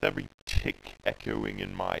 and with every tick echoing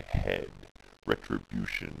in my head,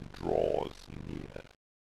 retribution draws near.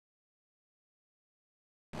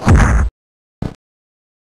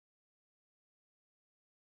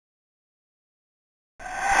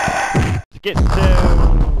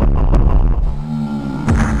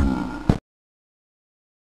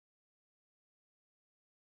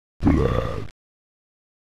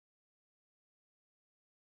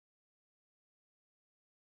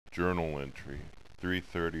 Journal entry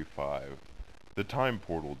 335. The time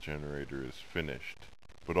portal generator is finished,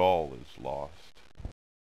 but all is lost.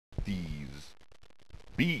 These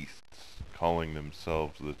beasts, calling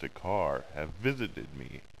themselves the Takar, have visited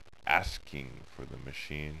me, asking for the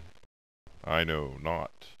machine. I know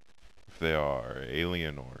not if they are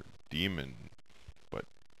alien or demon, but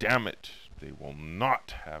damn it, they will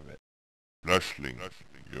not have it. Fleshling,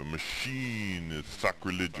 your machine is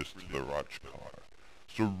sacrilegious to the Rajkar.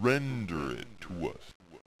 Surrender it to us.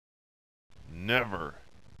 Never.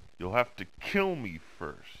 You'll have to kill me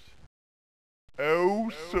first.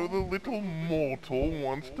 Oh, so the little mortal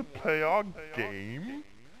wants to play our game?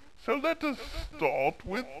 So let us start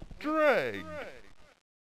with drag.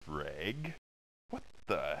 Drag? What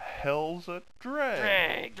the hell's a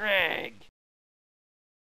drag? Drag.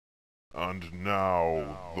 And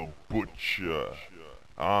now the butcher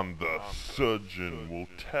and the surgeon will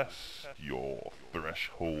test your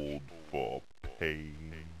threshold for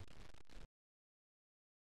pain.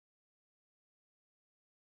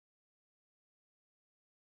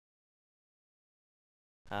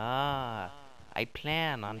 Ah, I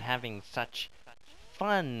plan on having such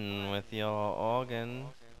fun with your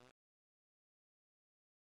organs.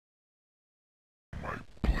 My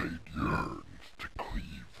blade yearns to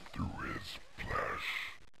cleave through his flesh.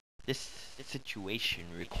 This situation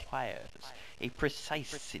requires a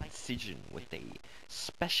precise incision with a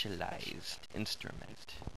specialized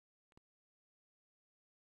instrument.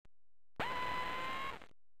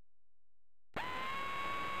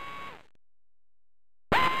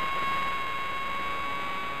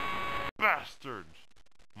 Bastards!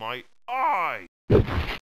 My eye!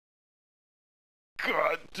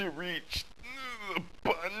 Got to reach the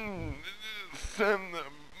button. Send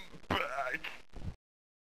them back.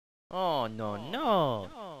 Oh,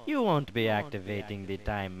 no. You won't be activating the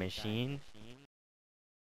time machine.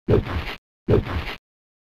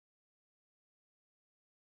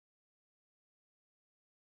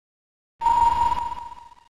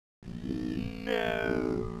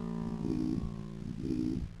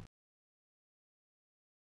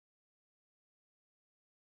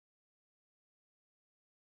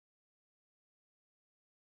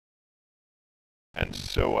 And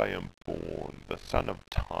so I am born, the son of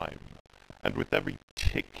time, and with every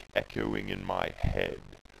tick echoing in my head,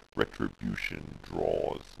 retribution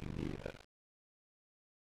draws near.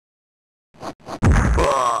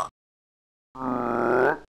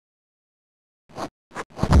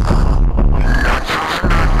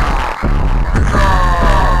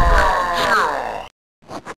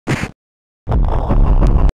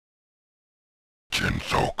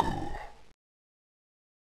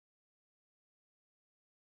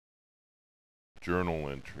 Journal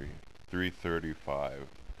entry 335.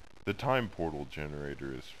 The time portal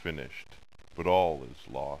generator is finished, but all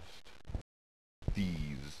is lost.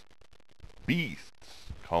 These beasts,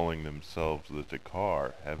 calling themselves the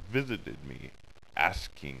Takar, have visited me,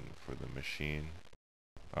 asking for the machine.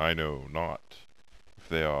 I know not if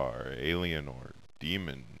they are alien or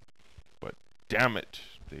demon, but damn it,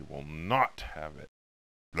 they will not have it.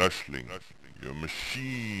 Fleshling, your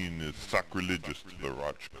machine is sacrilegious to the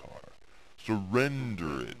Rajkar.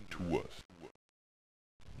 Surrender it to us.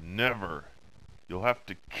 Never. You'll have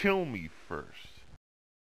to kill me first.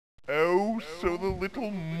 Oh, so the little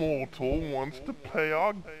mortal wants to play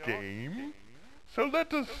our game? So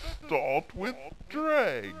let us start with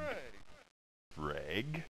drag.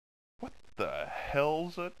 Drag? What the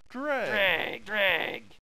hell's a drag? Drag.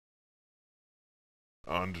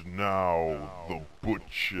 And now the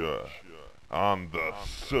butcher and the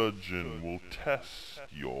surgeon will test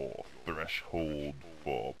your threshold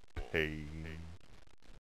for pain.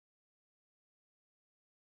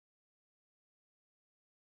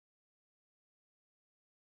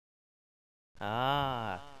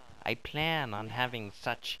 Ah, I plan on having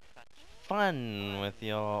such fun with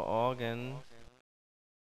your organs.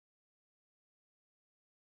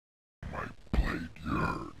 My blade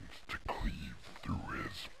yearns to cleave through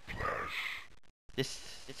his flesh.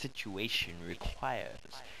 This situation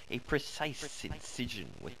requires a precise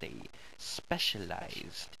incision with a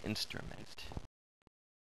specialized instrument.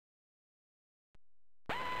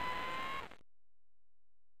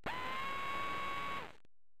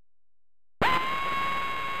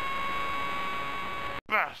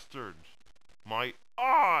 Bastards! My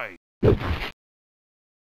eye!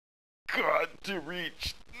 Got to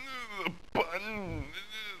reach the button.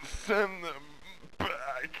 Send them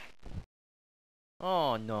back.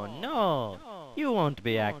 Oh, no. You won't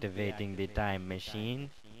be activating the time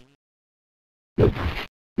machine.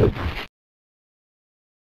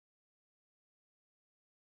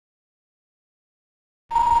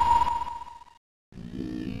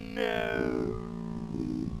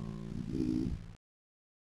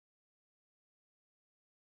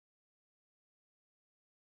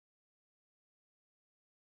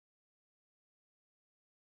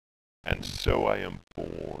 And so I am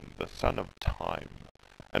born, the son of time,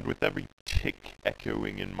 and with every tick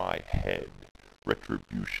echoing in my head,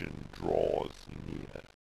 retribution draws near.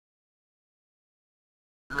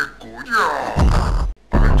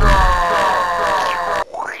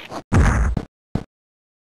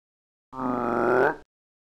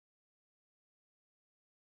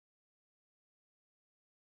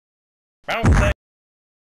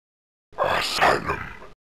 Asylum.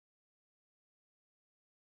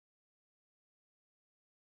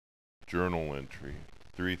 Journal entry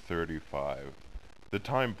 335. The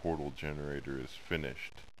time portal generator is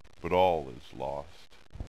finished, but all is lost.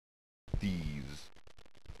 These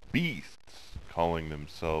beasts, calling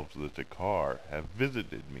themselves the Takar, have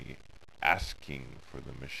visited me, asking for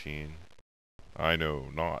the machine. I know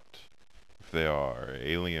not if they are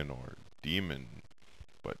alien or demon,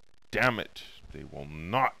 but damn it, they will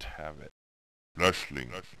not have it.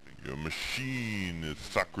 Fleshling, your machine is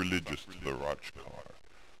sacrilegious to the Rajkar.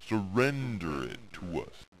 Surrender it to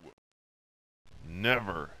us.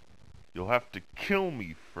 Never. You'll have to kill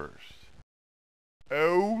me first.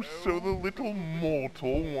 Oh, so the little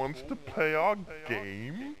mortal wants to play our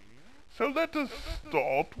game? So let us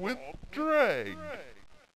start with drag.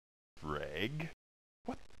 Drag?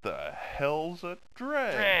 What the hell's a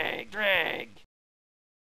drag? Drag!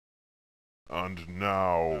 And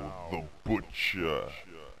now the butcher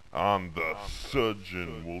and the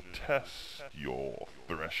surgeon will test your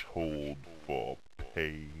threshold for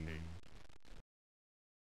pain.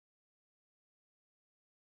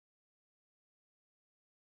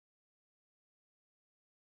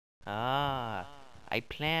 Ah, I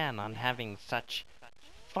plan on having such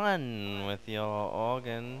fun with your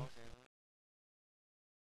organs.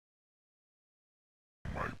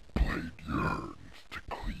 My blade yearns to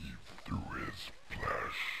cleave through his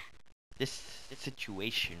flesh. This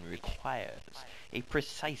situation requires a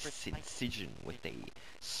precise incision with a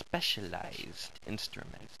specialized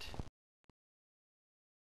instrument.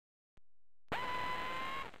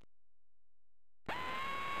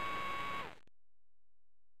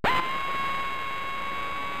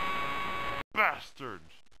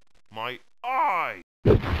 Bastards! My eye!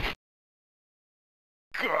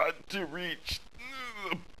 Got to reach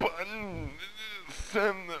the button.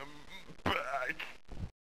 Send them back.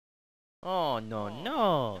 Oh,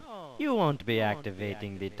 no. You won't be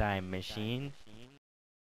activating the time machine.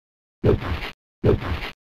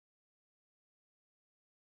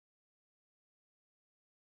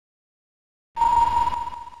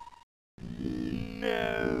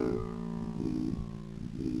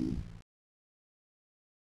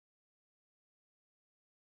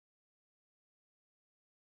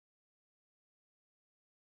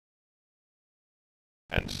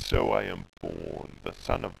 And so I am born, the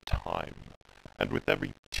son of time, and with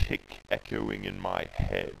every tick echoing in my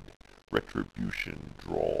head, retribution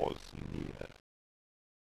draws near.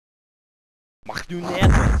 Mach du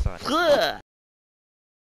nicht!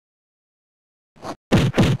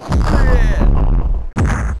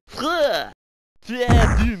 Tu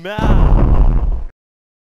es du mal!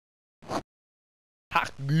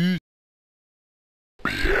 Hack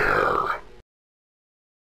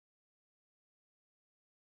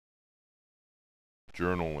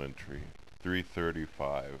Journal entry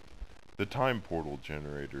 335. The time portal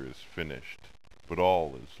generator is finished, but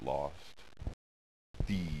all is lost.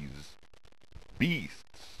 These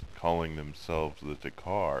beasts, calling themselves the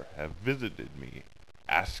Takar, have visited me,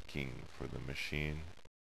 asking for the machine.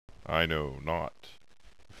 I know not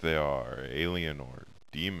if they are alien or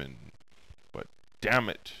demon, but damn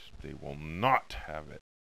it, they will not have it.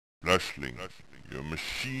 Fleshling, your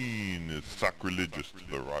machine is sacrilegious to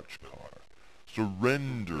the Rajkar.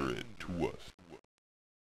 Surrender it to us.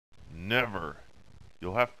 Never.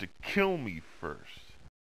 You'll have to kill me first.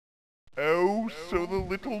 Oh, so the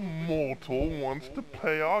little mortal wants to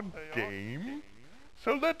play our game?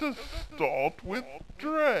 So let us start with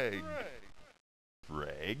drag.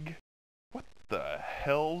 Drag? What the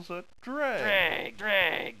hell's a drag?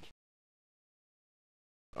 Drag.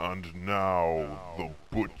 And now the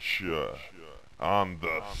butcher and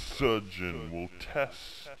the surgeon will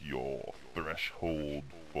test your threshold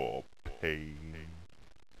for pain.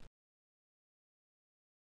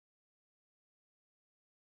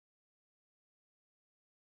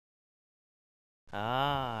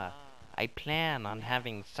 Ah, I plan on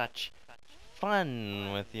having such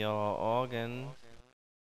fun with your organs.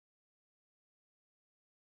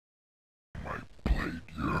 My blade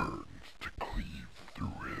yearns to cleave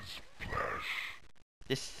through his flesh.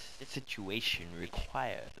 This situation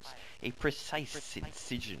requires a precise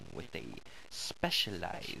incision with a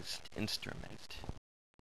specialized instrument.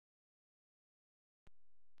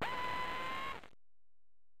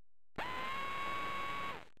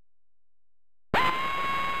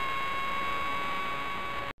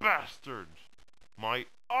 Bastards! My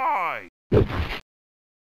eye!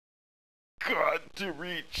 Got to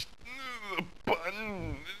reach the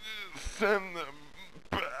button. Send them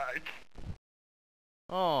back.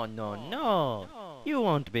 Oh, no. You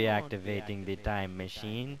won't be activating the time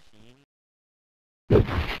machine.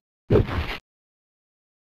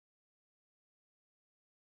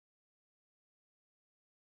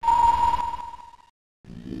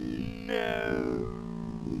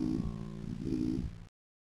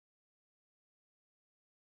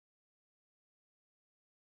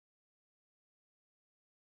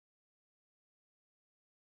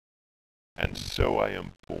 And so I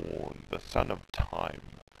am born, the son of time,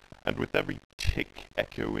 and with every tick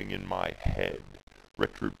echoing in my head,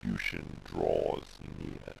 retribution draws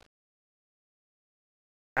near.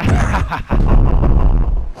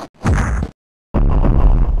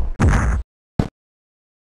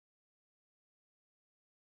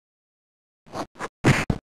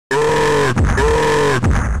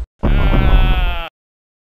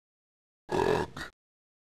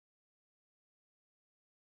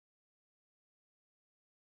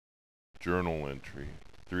 Journal entry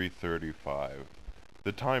 335.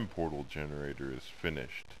 The time portal generator is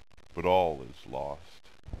finished, but all is lost.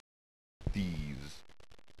 These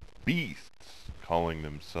beasts, calling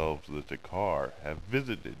themselves the Takar, have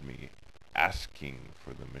visited me, asking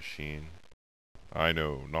for the machine. I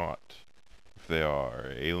know not if they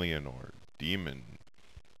are alien or demon,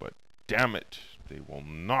 but damn it, they will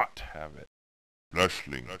not have it.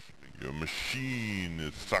 Fleshling, your machine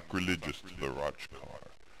is sacrilegious to the Rajkar.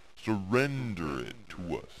 Surrender it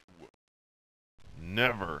to us.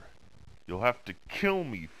 Never. You'll have to kill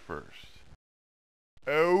me first.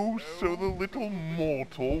 Oh, so the little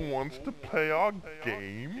mortal wants to play our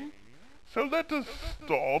game? So let us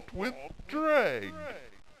start with drag.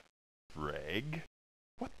 Drag?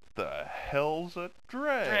 What the hell's a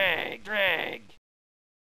drag? Drag.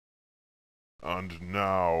 And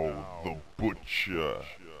now the butcher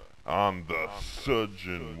and the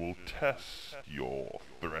surgeon will test your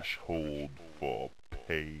threshold for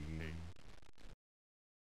pain.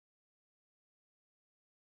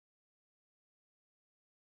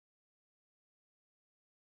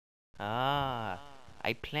 Ah,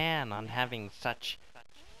 I plan on having such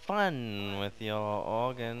fun with your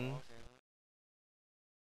organs.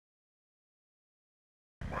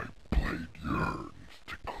 My blade yearns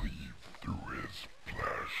to cleave through his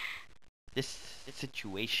flesh. This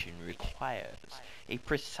situation requires a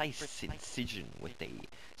precise incision with a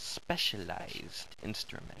specialized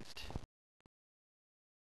instrument.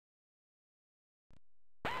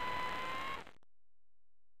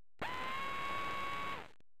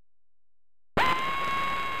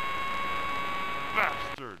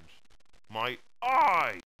 Bastards! My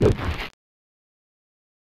eye!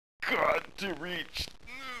 Got to reach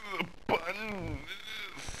the button.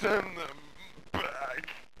 Send them back.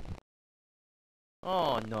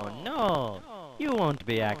 Oh, no. You won't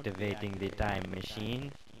be activating the time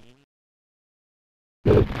machine.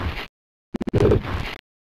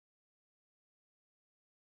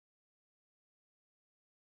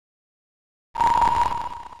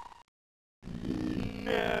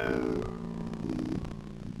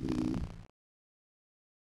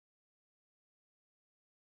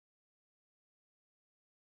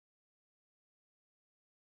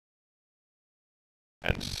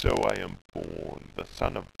 And so I am born, the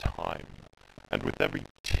son of time, and with every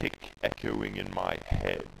tick echoing in my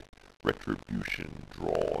head, retribution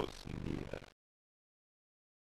draws near.